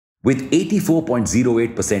With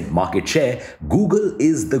 84.08% market share, Google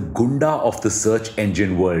is the Gunda of the search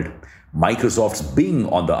engine world. Microsoft's Bing,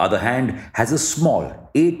 on the other hand, has a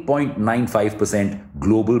small 8.95%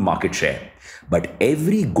 global market share. But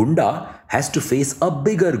every Gunda has to face a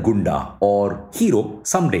bigger Gunda or hero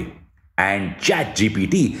someday. And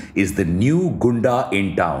ChatGPT is the new Gunda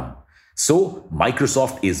in town. So,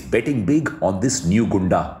 Microsoft is betting big on this new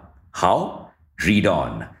Gunda. How? Read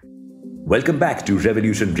on. Welcome back to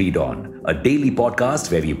Revolution Read On, a daily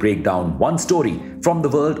podcast where we break down one story from the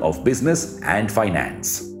world of business and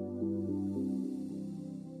finance.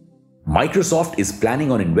 Microsoft is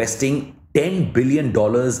planning on investing $10 billion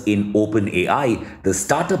in OpenAI, the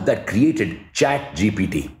startup that created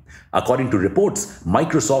ChatGPT. According to reports,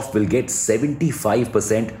 Microsoft will get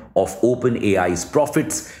 75% of OpenAI's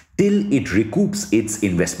profits till it recoups its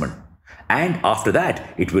investment. And after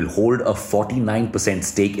that, it will hold a 49%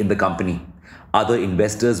 stake in the company. Other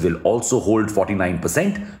investors will also hold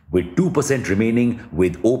 49%, with 2% remaining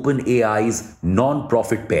with OpenAI's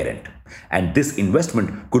non-profit parent. And this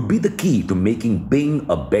investment could be the key to making Bing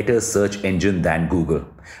a better search engine than Google.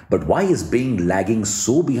 But why is Bing lagging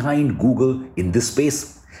so behind Google in this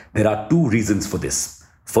space? There are two reasons for this.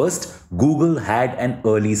 First, Google had an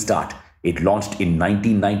early start. It launched in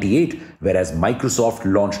 1998, whereas Microsoft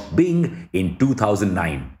launched Bing in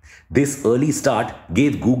 2009. This early start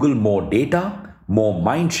gave Google more data, more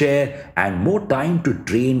mindshare, and more time to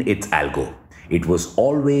train its algo. It was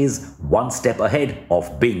always one step ahead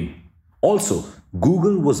of Bing. Also,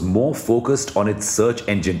 Google was more focused on its search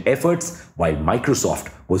engine efforts, while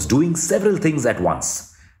Microsoft was doing several things at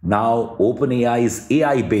once. Now, OpenAI's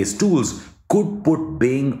AI-based tools could put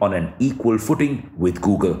Bing on an equal footing with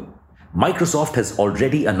Google. Microsoft has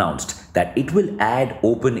already announced that it will add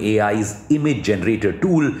OpenAI's image generator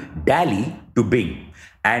tool DALL-E to Bing.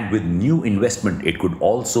 And with new investment, it could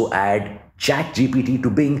also add ChatGPT to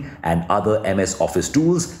Bing and other MS Office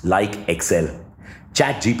tools like Excel.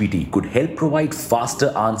 ChatGPT could help provide faster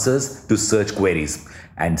answers to search queries.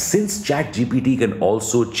 And since ChatGPT can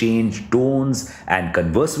also change tones and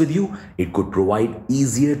converse with you, it could provide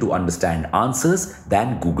easier to understand answers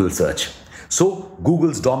than Google search. So,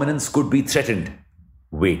 Google's dominance could be threatened.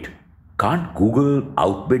 Wait, can't Google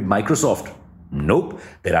outbid Microsoft? Nope,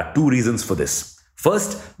 there are two reasons for this.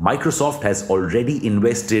 First, Microsoft has already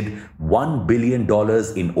invested $1 billion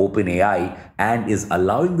in OpenAI and is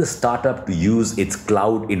allowing the startup to use its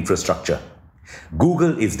cloud infrastructure.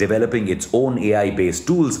 Google is developing its own AI-based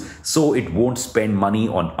tools, so it won't spend money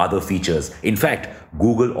on other features. In fact,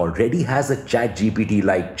 Google already has a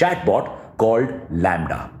ChatGPT-like chatbot called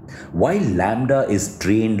LaMDA. While LaMDA is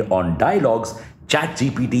trained on dialogues,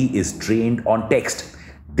 ChatGPT is trained on text.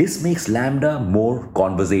 This makes LaMDA more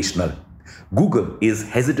conversational. Google is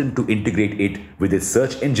hesitant to integrate it with its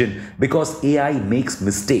search engine because AI makes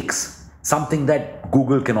mistakes, something that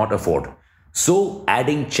Google cannot afford. So,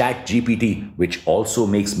 adding ChatGPT, which also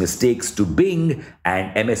makes mistakes, to Bing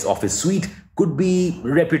and MS Office Suite could be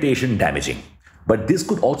reputation damaging. But this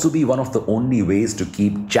could also be one of the only ways to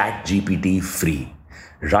keep ChatGPT free.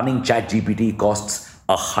 Running ChatGPT costs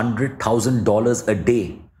 $100,000 a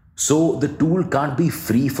day, so the tool can't be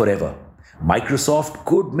free forever. Microsoft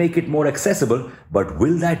could make it more accessible, but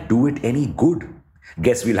will that do it any good?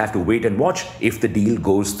 Guess we'll have to wait and watch if the deal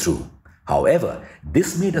goes through. However,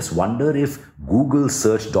 this made us wonder if Google's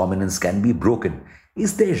search dominance can be broken.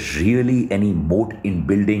 Is there really any moat in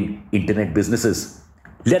building internet businesses?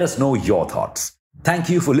 Let us know your thoughts. Thank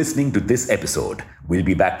you for listening to this episode. We'll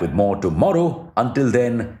be back with more tomorrow. Until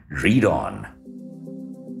then, read on.